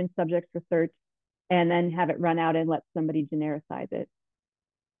for human subjects research. and then have it run out and let somebody genericize it.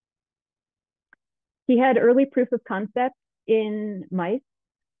 He had early proof of concept in mice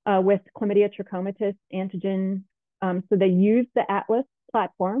with chlamydia trachomatis antigen. So they used the Atlas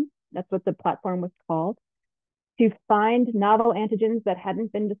platform, that's what the platform was called, to find novel antigens that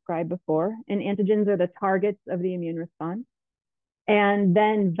hadn't been described before. And antigens are the targets of the immune response. And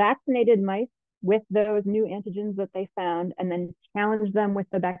then vaccinated mice with those new antigens that they found, and then challenged them with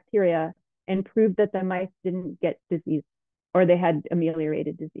the bacteria and proved that the mice didn't get disease, or they had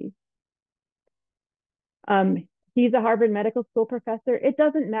ameliorated disease. He's a Harvard Medical School professor. It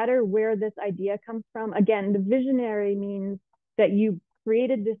doesn't matter where this idea comes from. Again, the visionary means that you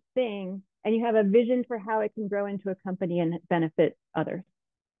created this thing and you have a vision for how it can grow into a company and benefit others.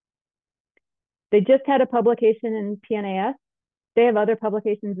 They just had a publication in PNAS. They have other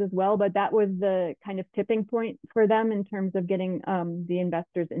publications as well, but that was the kind of tipping point for them in terms of getting the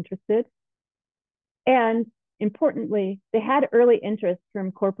investors interested. And importantly, they had early interest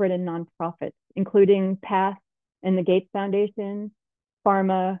from corporate and nonprofits, including PATH and the Gates Foundation,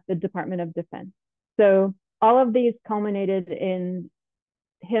 pharma, the Department of Defense. So all of these culminated in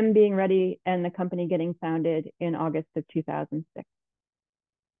him being ready and the company getting founded in August of 2006.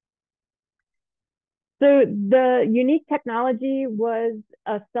 So the unique technology was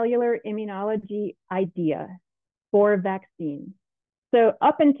a cellular immunology idea for vaccines. So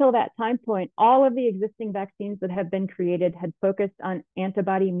up until that time point, all of the existing vaccines that have been created had focused on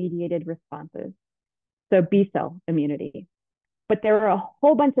antibody-mediated responses, so B-cell immunity. But there were a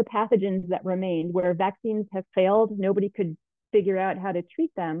whole bunch of pathogens that remained where vaccines have failed. Nobody could figure out how to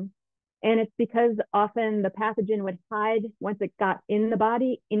treat them. And it's because often the pathogen would hide once it got in the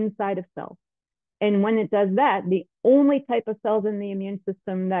body inside of cells. And when it does that, the only type of cells in the immune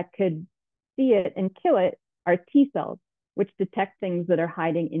system that could see it and kill it are T cells, which detect things that are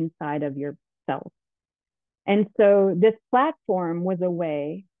hiding inside of your cells. And so this platform was a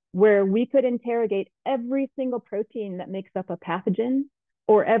way where we could interrogate every single protein that makes up a pathogen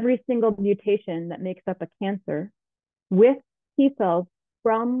or every single mutation that makes up a cancer with T cells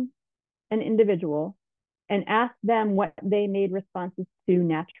from an individual and ask them what they made responses to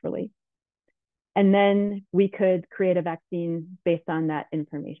naturally. And then we could create a vaccine based on that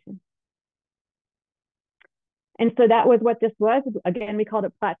information. And so that was what this was. Again, we called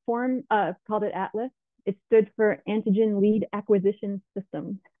it platform, called it Atlas. It stood for Antigen Lead Acquisition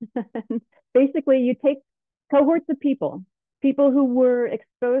System. Basically, you take cohorts of people who were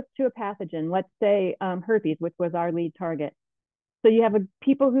exposed to a pathogen, let's say herpes, which was our lead target. So you have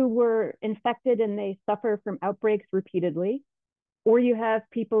people who were infected and they suffer from outbreaks repeatedly, or you have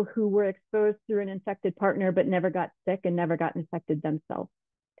people who were exposed through an infected partner but never got sick and never got infected themselves.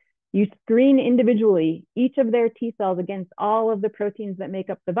 You screen individually each of their T cells against all of the proteins that make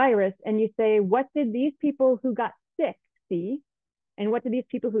up the virus, and you say, what did these people who got sick see? And what did these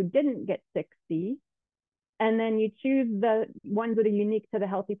people who didn't get sick see? And then you choose the ones that are unique to the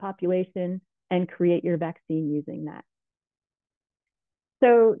healthy population and create your vaccine using that.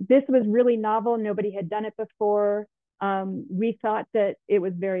 So this was really novel. Nobody had done it before. We thought that it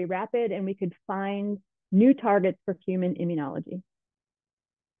was very rapid and we could find new targets for human immunology.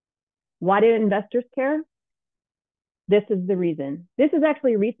 Why do investors care? This is the reason. This is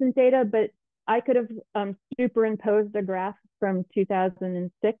actually recent data, but I could have superimposed a graph from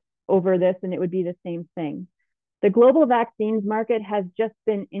 2006 over this and it would be the same thing. The global vaccines market has just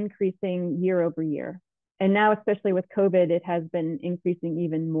been increasing year over year. And now, especially with COVID, it has been increasing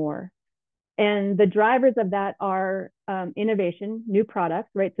even more. And the drivers of that are innovation, new products,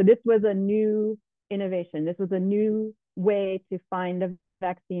 right? So this was a new innovation. This was a new way to find a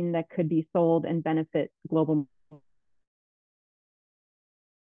vaccine that could be sold and benefit global.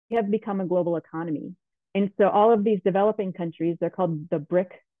 We have become a global economy. And so all of these developing countries, they're called the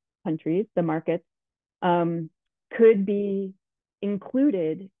BRIC countries, the markets, could be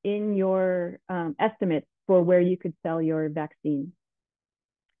included in your estimates for where you could sell your vaccine.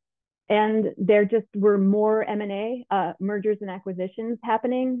 And there just were more M&A, mergers and acquisitions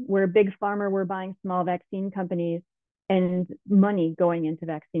happening, where big pharma were buying small vaccine companies and money going into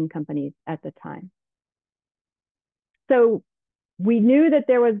vaccine companies at the time. So we knew that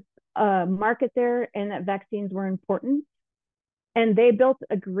there was a market there and that vaccines were important. And they built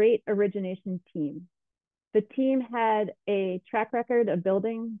a great origination team. The team had a track record of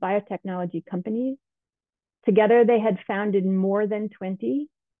building biotechnology companies. Together, they had founded more than 20.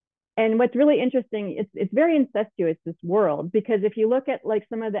 And what's really interesting, it's very incestuous, this world, because if you look at like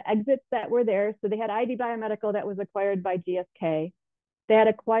some of the exits that were there, so they had ID Biomedical that was acquired by GSK. They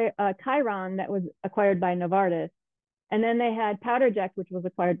had Chiron that was acquired by Novartis. And then they had PowderJect, which was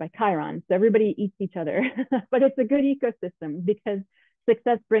acquired by Chiron. So everybody eats each other, but it's a good ecosystem because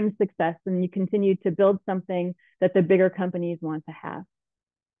success brings success, and you continue to build something that the bigger companies want to have.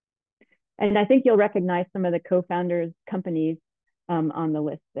 And I think you'll recognize some of the co-founders' companies on the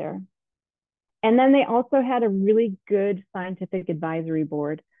list there. And then they also had a really good scientific advisory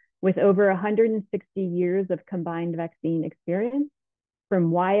board with over 160 years of combined vaccine experience from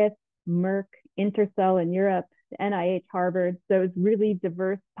Wyeth, Merck, Intercell in Europe, NIH, Harvard. So it's really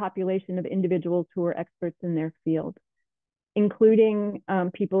diverse population of individuals who were experts in their field, including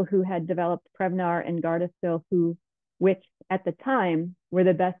people who had developed Prevnar and Gardasil, which at the time were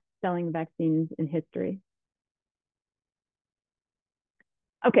the best-selling vaccines in history.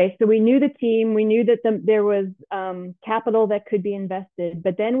 Okay, so we knew the team, we knew that there was capital that could be invested,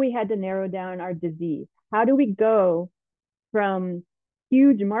 but then we had to narrow down our disease. How do we go from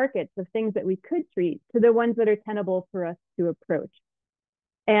huge markets of things that we could treat to the ones that are tenable for us to approach?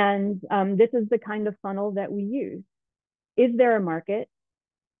 And this is the kind of funnel that we use. Is there a market?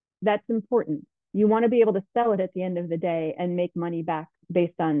 That's important. You want to be able to sell it at the end of the day and make money back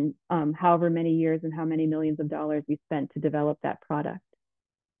based on however many years and how many millions of dollars you spent to develop that product.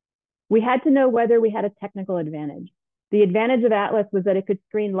 We had to know whether we had a technical advantage. The advantage of Atlas was that it could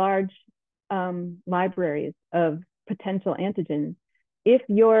screen large libraries of potential antigens. If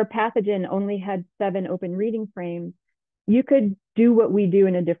your pathogen only had 7 open reading frames, you could do what we do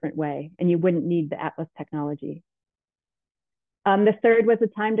in a different way, and you wouldn't need the Atlas technology. The third was the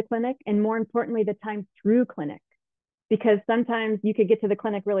time to clinic, and more importantly, the time through clinic, because sometimes you could get to the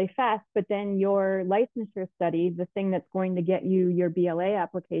clinic really fast, but then your licensure study, the thing that's going to get you your BLA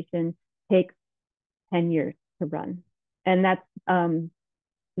application, takes 10 years to run. And that's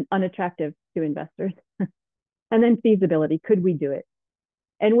unattractive to investors. And then feasibility, could we do it?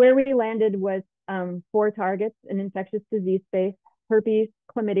 And where we landed was 4 targets in infectious disease space: herpes,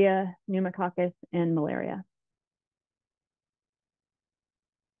 chlamydia, pneumococcus, and malaria.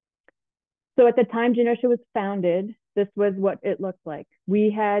 So at the time Genosha was founded, this was what it looked like. We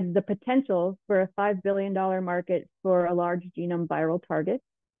had the potential for a $5 billion market for a large genome viral target,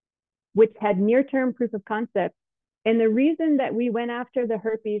 which had near-term proof of concept. And the reason that we went after the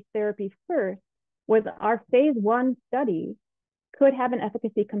herpes therapy first was our phase 1 study could have an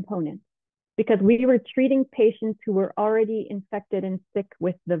efficacy component because we were treating patients who were already infected and sick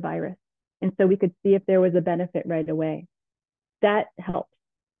with the virus. And so we could see if there was a benefit right away. That helped.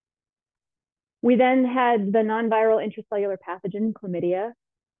 We then had the non-viral intracellular pathogen, chlamydia.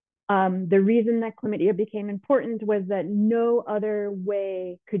 The reason that chlamydia became important was that no other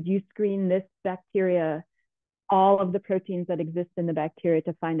way could you screen this bacteria, all of the proteins that exist in the bacteria,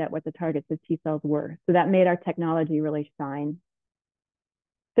 to find out what the targets of T cells were. So that made our technology really shine.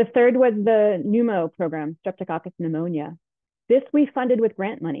 The third was the pneumo program, Streptococcus pneumonia. This we funded with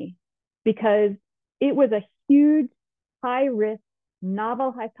grant money because it was a huge, high-risk,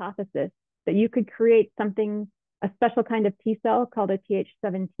 novel hypothesis that you could create something, a special kind of T cell called a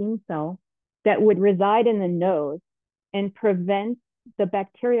Th17 cell that would reside in the nose and prevent the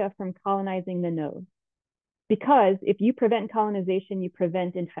bacteria from colonizing the nose. Because if you prevent colonization, you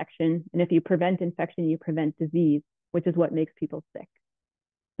prevent infection. And if you prevent infection, you prevent disease, which is what makes people sick.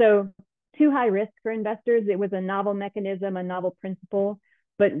 So too high risk for investors. It was a novel mechanism, a novel principle,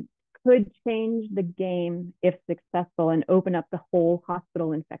 but could change the game if successful and open up the whole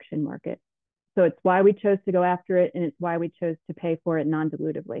hospital infection market. So it's why we chose to go after it, and it's why we chose to pay for it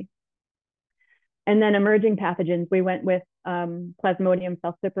non-dilutively. And then emerging pathogens, we went with Plasmodium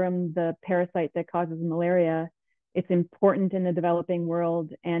falciparum, the parasite that causes malaria. It's important in the developing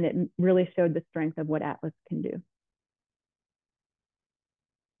world, and it really showed the strength of what Atlas can do.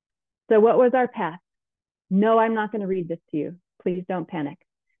 So what was our path? No, I'm not going to read this to you. Please don't panic.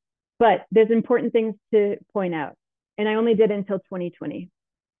 But there's important things to point out, and I only did until 2020.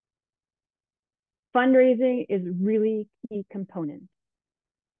 Fundraising is really key component.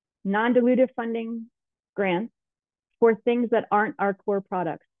 Non-dilutive funding grants for things that aren't our core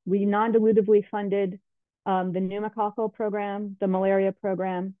products. We non-dilutively funded the pneumococcal program, the malaria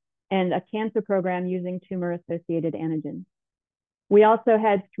program, and a cancer program using tumor-associated antigens. We also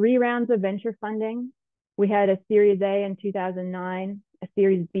had 3 rounds of venture funding. We had a Series A in 2009, a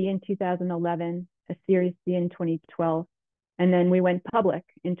Series B in 2011, a Series C in 2012, and then we went public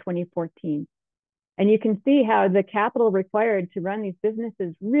in 2014. And you can see how the capital required to run these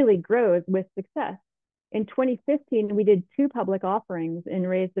businesses really grows with success. In 2015, we did 2 public offerings and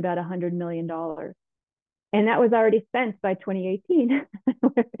raised about $100 million. And that was already spent by 2018.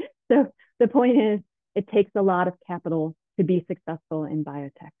 So the point is, it takes a lot of capital to be successful in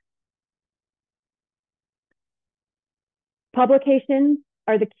biotech. Publications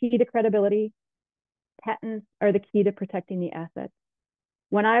are the key to credibility. Patents are the key to protecting the assets.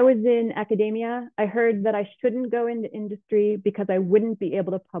 When I was in academia, I heard that I shouldn't go into industry because I wouldn't be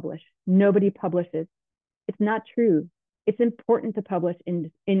able to publish. Nobody publishes. It's not true. It's important to publish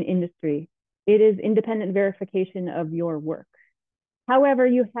in industry. It is independent verification of your work. However,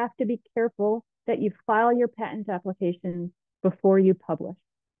 you have to be careful that you file your patent applications before you publish.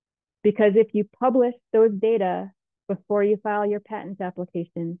 Because if you publish those data before you file your patent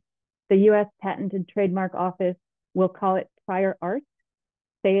application, the US Patent and Trademark Office will call it prior art,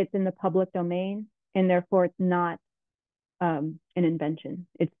 say it's in the public domain, and therefore it's not an invention.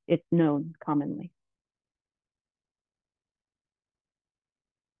 It's known commonly.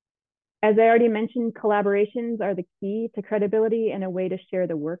 As I already mentioned, collaborations are the key to credibility and a way to share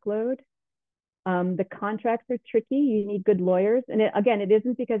the workload. The contracts are tricky. You need good lawyers. And again, it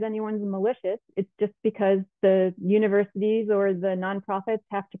isn't because anyone's malicious. It's just because the universities or the nonprofits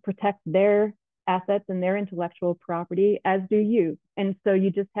have to protect their assets and their intellectual property, as do you. And so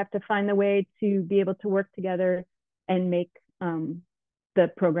you just have to find the way to be able to work together and make the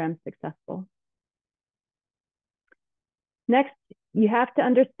program successful. Next, you have to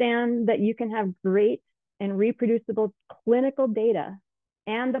understand that you can have great and reproducible clinical data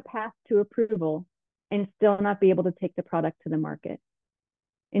and the path to approval and still not be able to take the product to the market.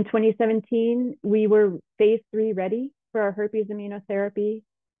 In 2017, we were phase 3 ready for our herpes immunotherapy,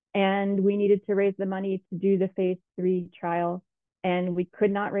 and we needed to raise the money to do the phase 3 trial, and we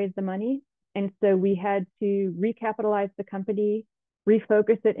could not raise the money. And so we had to recapitalize the company,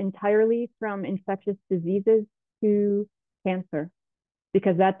 refocus it entirely from infectious diseases to cancer,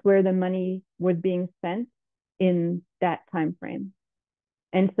 because that's where the money was being spent in that time frame.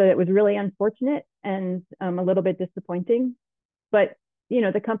 And so it was really unfortunate and a little bit disappointing, but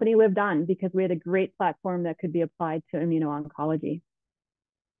the company lived on because we had a great platform that could be applied to immuno-oncology.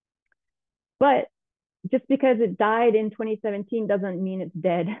 But just because it died in 2017 doesn't mean it's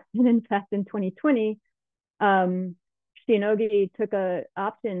dead. And in fact, in 2020, Shionogi took a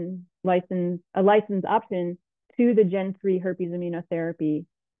license option to the Gen 3 herpes immunotherapy.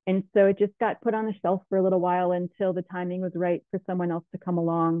 And so it just got put on the shelf for a little while until the timing was right for someone else to come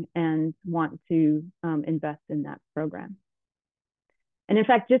along and want to invest in that program. And in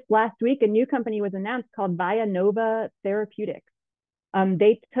fact, just last week, a new company was announced called Nova Therapeutics.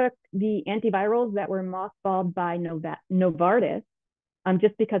 They took the antivirals that were mothballed by Novartis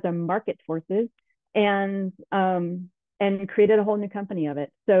just because of market forces and created a whole new company of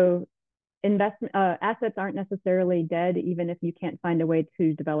it. So assets aren't necessarily dead, even if you can't find a way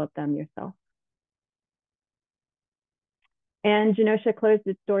to develop them yourself. And Genosha closed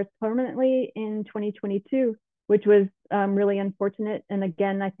its doors permanently in 2022, which was really unfortunate. And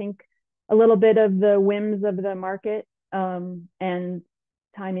again, I think a little bit of the whims of the market and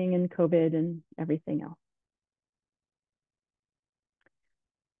timing and COVID and everything else.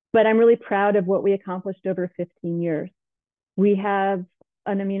 But I'm really proud of what we accomplished over 15 years. We had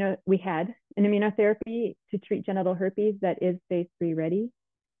an immunotherapy to treat genital herpes that is phase 3 ready.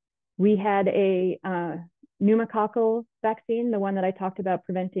 We had a pneumococcal vaccine, the one that I talked about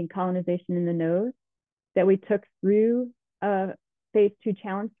preventing colonization in the nose, that we took through a phase 2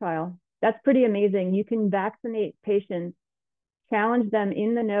 challenge trial. That's pretty amazing. You can vaccinate patients, challenge them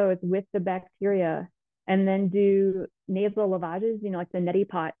in the nose with the bacteria, and then do nasal lavages, like the neti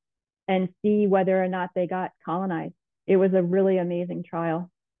pot, and see whether or not they got colonized. It was a really amazing trial.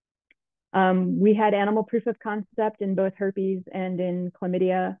 We had animal proof of concept in both herpes and in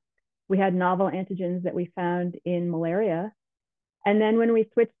chlamydia. We had novel antigens that we found in malaria. And then when we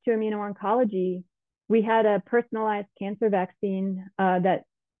switched to immuno-oncology, we had a personalized cancer vaccine that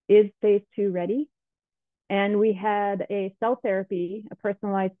is phase 2 ready. And we had a cell therapy, a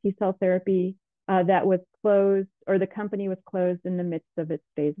personalized T-cell therapy that was closed, or the company was closed in the midst of its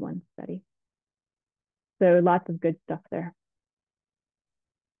phase 1 study. So lots of good stuff there.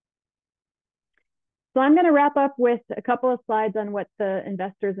 So I'm going to wrap up with a couple of slides on what the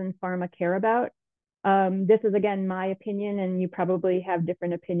investors in pharma care about. This is, again, my opinion, and you probably have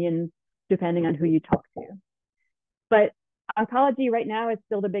different opinions depending on who you talk to. But oncology right now is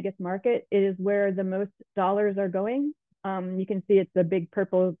still the biggest market. It is where the most dollars are going. You can see it's a big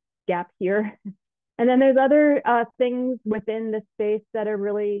purple gap here. And then there's other things within the space that are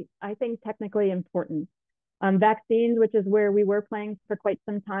really, I think, technically important. Vaccines, which is where we were playing for quite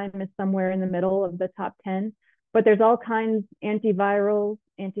some time, is somewhere in the middle of the top 10. But there's all kinds, antivirals,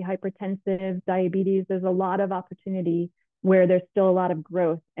 antihypertensive, diabetes. There's a lot of opportunity where there's still a lot of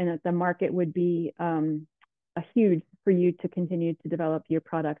growth, and that the market would be a huge for you to continue to develop your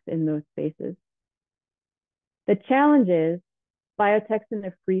products in those spaces. The challenge is biotech's in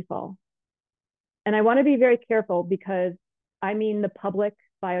a free fall. And I want to be very careful because I mean the public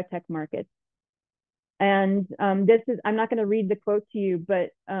biotech markets. And I'm not going to read the quote to you, but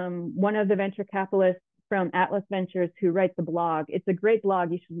one of the venture capitalists from Atlas Ventures who writes a blog, it's a great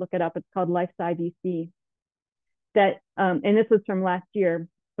blog, you should look it up. It's called Lifesci VC. And this was from last year,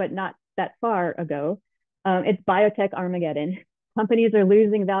 but not that far ago. It's biotech Armageddon. Companies are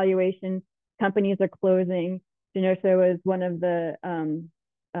losing valuation. Companies are closing. Genosha is one of the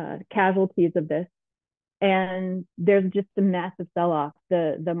casualties of this. And there's just a massive sell-off.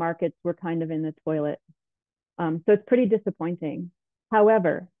 The markets were kind of in the toilet. So it's pretty disappointing.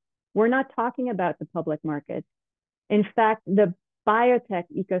 However, we're not talking about the public markets. In fact, the biotech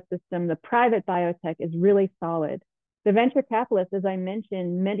ecosystem, the private biotech is really solid. The venture capitalists, as I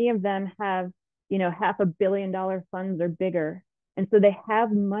mentioned, many of them have, $500 million funds or bigger. And so they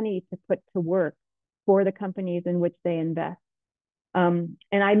have money to put to work for the companies in which they invest. And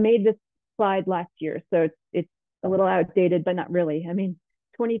I made this slide last year, so it's a little outdated, but not really. I mean,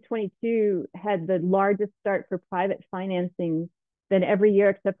 2022 had the largest start for private financing than every year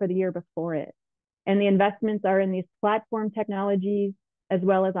except for the year before it. And the investments are in these platform technologies as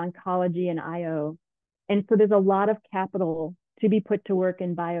well as oncology and IO. And so there's a lot of capital to be put to work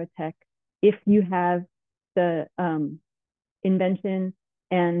in biotech if you have the invention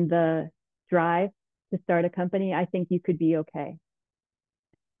and the drive to start a company. I think you could be okay.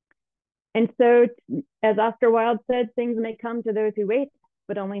 And so, as Oscar Wilde said, things may come to those who wait,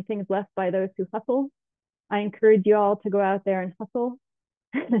 but only things left by those who hustle. I encourage you all to go out there and hustle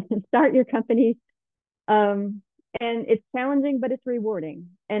and start your company. And it's challenging, but it's rewarding.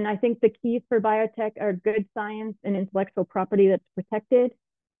 And I think the keys for biotech are good science and intellectual property that's protected,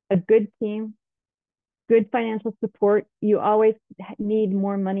 a good team, good financial support. You always need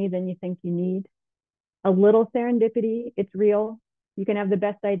more money than you think you need. A little serendipity, it's real. You can have the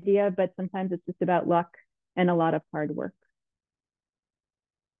best idea, but sometimes it's just about luck and a lot of hard work.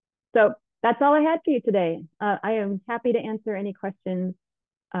 So that's all I had for you today. I am happy to answer any questions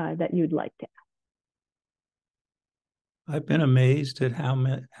that you'd like to ask. I've been amazed at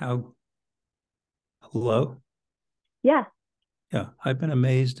how hello? Yeah. Yeah, I've been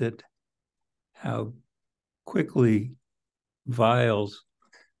amazed at how quickly vials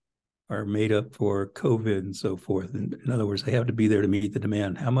are made up for COVID and so forth. In other words, they have to be there to meet the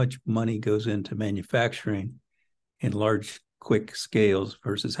demand. How much money goes into manufacturing in large, quick scales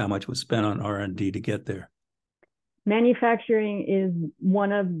versus how much was spent on R&D to get there? Manufacturing is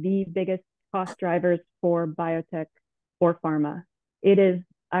one of the biggest cost drivers for biotech or pharma. It is,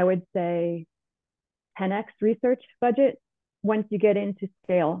 I would say, 10x research budget once you get into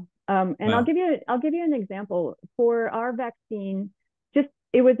scale. And wow. I'll give you an example. For our vaccine,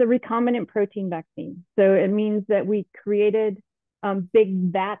 it was a recombinant protein vaccine. So it means that we created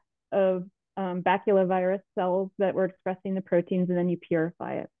big vats of baculovirus cells that were expressing the proteins, and then you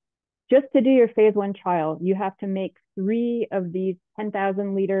purify it. Just to do your phase 1 trial, you have to make 3 of these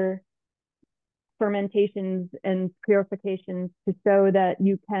 10,000 liter fermentations and purifications to show that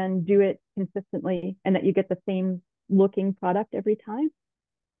you can do it consistently and that you get the same looking product every time.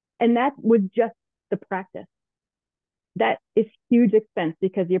 And that was just the practice. That is huge expense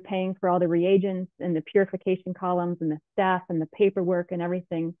because you're paying for all the reagents and the purification columns and the staff and the paperwork and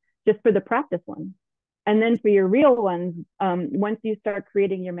everything just for the practice ones. And then for your real ones, once you start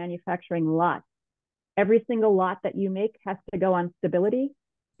creating your manufacturing lot, every single lot that you make has to go on stability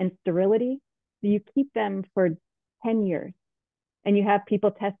and sterility. So you keep them for 10 years and you have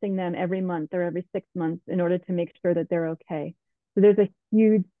people testing them every month or every 6 months in order to make sure that they're okay. So there's a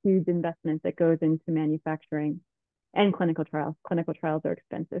huge, huge investment that goes into manufacturing and clinical trials. Clinical trials are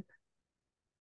expensive.